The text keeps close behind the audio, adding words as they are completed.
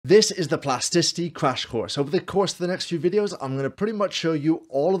This is the Plasticity crash course. Over the course of the next few videos, I'm going to pretty much show you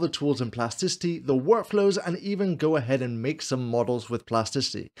all of the tools in Plasticity, the workflows, and even go ahead and make some models with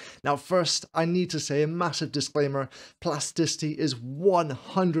Plasticity. Now, first, I need to say a massive disclaimer. Plasticity is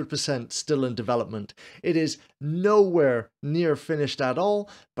 100% still in development. It is nowhere near finished at all,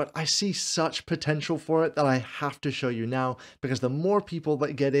 but I see such potential for it that I have to show you now, because the more people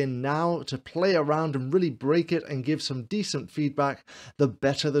that get in now to play around and really break it and give some decent feedback, the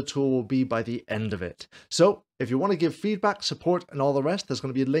better the tool will be by the end of it. So if you want to give feedback, support, and all the rest, there's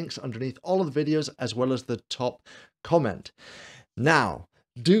going to be links underneath all of the videos as well as the top comment. Now,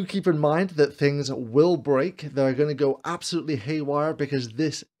 do keep in mind that things will break. They're going to go absolutely haywire because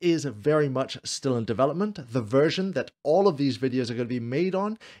this is very much still in development. The version that all of these videos are going to be made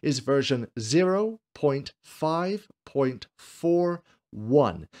on is version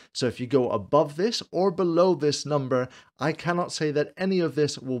 0.5.41. So if you go above this or below this number, I cannot say that any of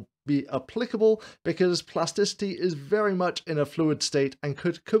this will be applicable because Plasticity is very much in a fluid state and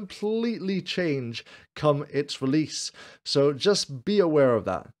could completely change come its release. So just be aware of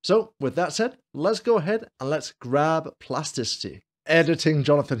that. So with that said, let's go ahead and let's grab Plasticity. Editing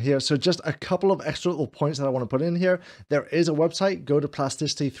Jonathan here. So just a couple of extra little points that I want to put in here. There is a website, go to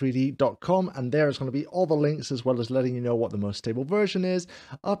plasticity3d.com, and there is going to be all the links as well as letting you know what the most stable version is,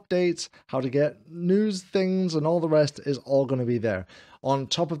 updates, how to get news things, and all the rest is all going to be there. On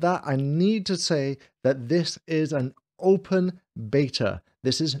top of that, I need to say that this is an open beta.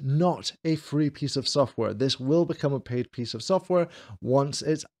 This is not a free piece of software. This will become a paid piece of software once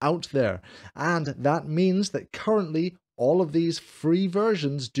it's out there. And that means that currently all of these free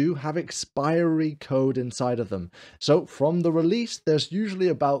versions do have expiry code inside of them. So from the release, there's usually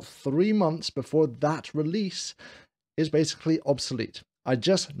about 3 months before that release is basically obsolete. I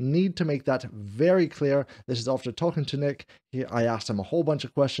just need to make that very clear. This is after talking to Nick. I asked him a whole bunch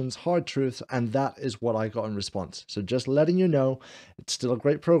of questions, hard truths, and that is what I got in response. So just letting you know, it's still a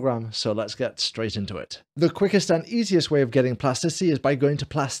great program, so let's get straight into it. The quickest and easiest way of getting Plasticity is by going to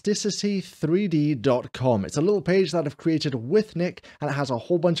plasticity3d.com. It's a little page that I've created with Nick, and it has a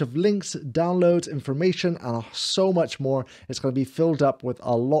whole bunch of links, downloads, information, and so much more. It's going to be filled up with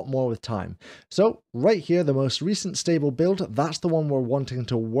a lot more with time. So right here, the most recent stable build, that's the one we're wanting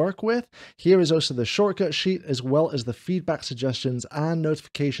to work with. Here is also the shortcut sheet as well as the feedback suggestions and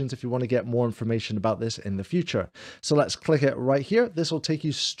notifications if you want to get more information about this in the future. So let's click it right here. This will take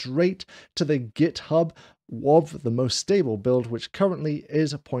you straight to the GitHub of the most stable build, which currently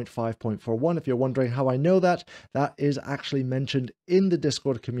is 0.5.41. If you're wondering how I know that, that is actually mentioned in the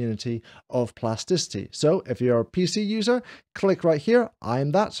Discord community of Plasticity. So if you're a PC user, click right here. I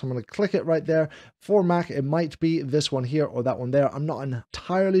am that, so I'm going to click it right there. For Mac, it might be this one here or that one there. I'm not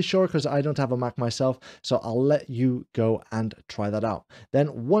entirely sure because I don't have a Mac myself, so I'll let you go and try that out.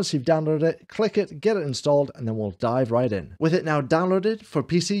 Then once you've downloaded it, click it, get it installed, and then we'll dive right in. With it now downloaded for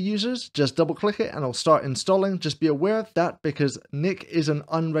PC users, just double click it and it'll start installing. Just be aware of that because Nick is an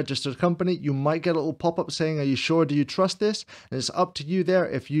unregistered company. You might get a little pop-up saying, are you sure? Do you trust this? And it's up to you there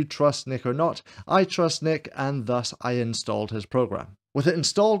if you trust Nick or not. I trust Nick, and thus I installed his program. With it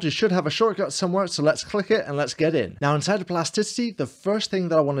installed, you should have a shortcut somewhere, so let's click it and let's get in. Now inside of Plasticity, the first thing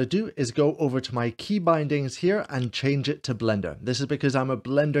that I want to do is go over to my key bindings here and change it to Blender. This is because I'm a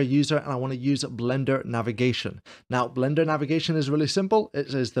Blender user and I want to use Blender navigation. Now Blender navigation is really simple.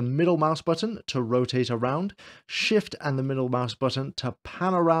 It is the middle mouse button to rotate around, Shift and the middle mouse button to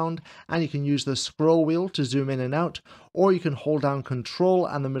pan around, and you can use the scroll wheel to zoom in and out, or you can hold down Control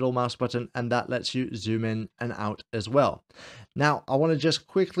and the middle mouse button and that lets you zoom in and out as well. Now, I want to just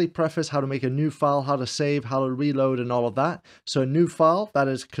quickly preface how to make a new file, how to save, how to reload, and all of that. So a new file, that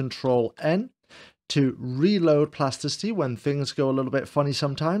is Control N. To reload Plasticity when things go a little bit funny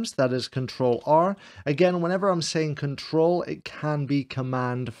sometimes, that is Control R. Again, whenever I'm saying Control, it can be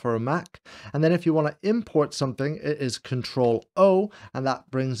Command for a Mac. And then if you want to import something, it is Control O, and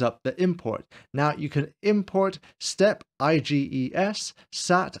that brings up the import. Now you can import Step, IGES,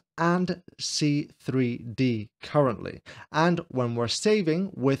 SAT, and C3D currently. And when we're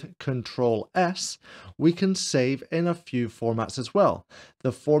saving with Control S, we can save in a few formats as well.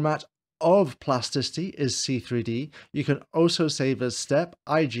 The format of Plasticity is C3D. You can also save as Step,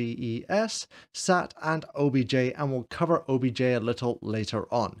 IGES, SAT, and OBJ, and we'll cover OBJ a little later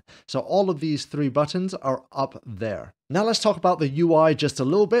on. So all of these three buttons are up there. Now let's talk about the UI just a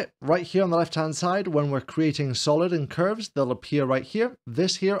little bit. Right here on the left-hand side, when we're creating solid and curves, they'll appear right here.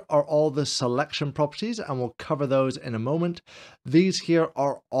 This here are all the selection properties, and we'll cover those in a moment. These here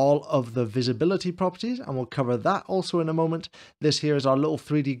are all of the visibility properties, and we'll cover that also in a moment. This here is our little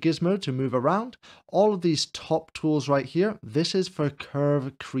 3D gizmo to move around. All of these top tools right here, this is for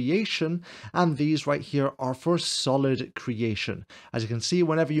curve creation, and these right here are for solid creation. As you can see,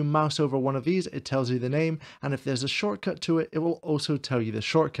 whenever you mouse over one of these, it tells you the name, and if there's a shortcut to it, it will also tell you the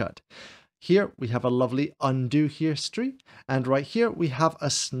shortcut. Here we have a lovely undo history, and right here we have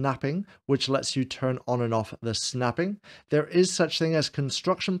a snapping, which lets you turn on and off the snapping. There is such thing as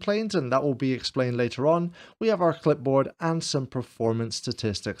construction planes, and that will be explained later on. We have our clipboard and some performance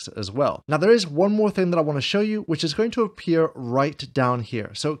statistics as well. Now there is one more thing that I want to show you, which is going to appear right down here.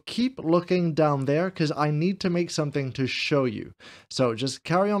 So keep looking down there because I need to make something to show you. So just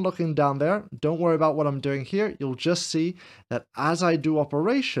carry on looking down there. Don't worry about what I'm doing here. You'll just see that as I do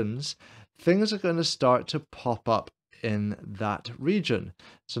operations, things are going to start to pop up in that region.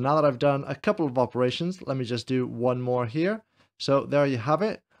 So now that I've done a couple of operations, let me just do one more here. So there you have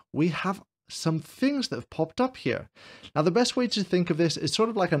it. We have some things that have popped up here. Now the best way to think of this is sort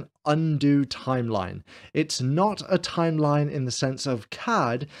of like an undo timeline. It's not a timeline in the sense of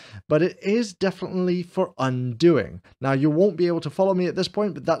CAD, but it is definitely for undoing. Now you won't be able to follow me at this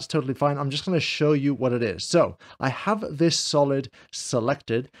point, but that's totally fine. I'm just going to show you what it is. So I have this solid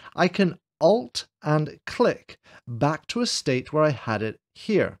selected. I can Alt and click back to a state where I had it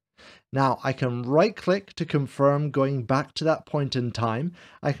here. Now I can right click to confirm going back to that point in time.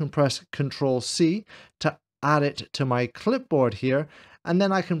 I can press Ctrl C to add it to my clipboard here, and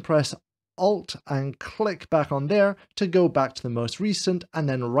then I can press Alt and click back on there to go back to the most recent, and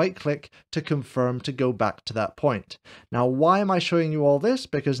then right click to confirm to go back to that point. Now why am I showing you all this?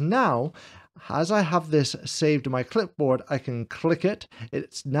 Because now as I have this saved to my clipboard, I can click it.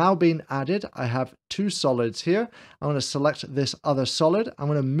 It's now been added. I have two solids here. I'm going to select this other solid. I'm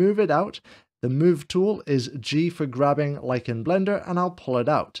going to move it out. The move tool is G for grabbing like in Blender, and I'll pull it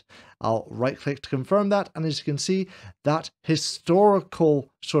out. I'll right click to confirm that, and as you can see, that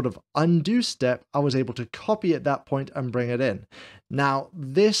historical sort of undo step, I was able to copy at that point and bring it in. Now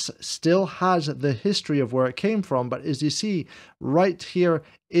this still has the history of where it came from, but as you see right here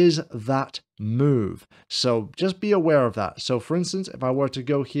is that move. So just be aware of that. So for instance, if I were to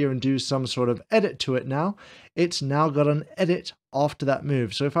go here and do some sort of edit to it now, it's now got an edit after that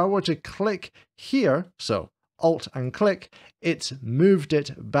move. So if I were to click here, so Alt and click, it's moved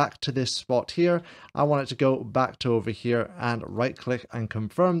it back to this spot here. I want it to go back to over here, and right click and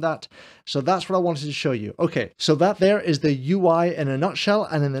confirm that. So that's what I wanted to show you. Okay, so that there is the UI in a nutshell,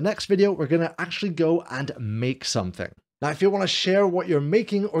 and in the next video, we're going to actually go and make something. Now, if you want to share what you're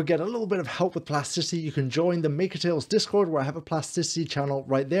making or get a little bit of help with Plasticity, you can join the MakerTales Discord, where I have a Plasticity channel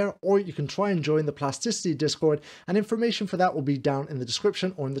right there, or you can try and join the Plasticity Discord, and information for that will be down in the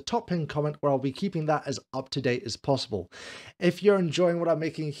description or in the top pinned comment, where I'll be keeping that as up to date as possible. If you're enjoying what I'm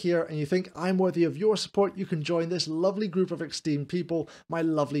making here and you think I'm worthy of your support, you can join this lovely group of esteemed people, my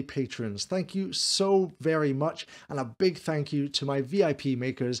lovely patrons. Thank you so very much, and a big thank you to my VIP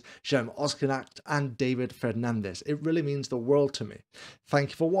makers, Jem Oskanacht and David Fernandez. It really means the world to me. Thank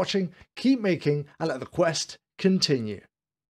you for watching, keep making, and let the quest continue.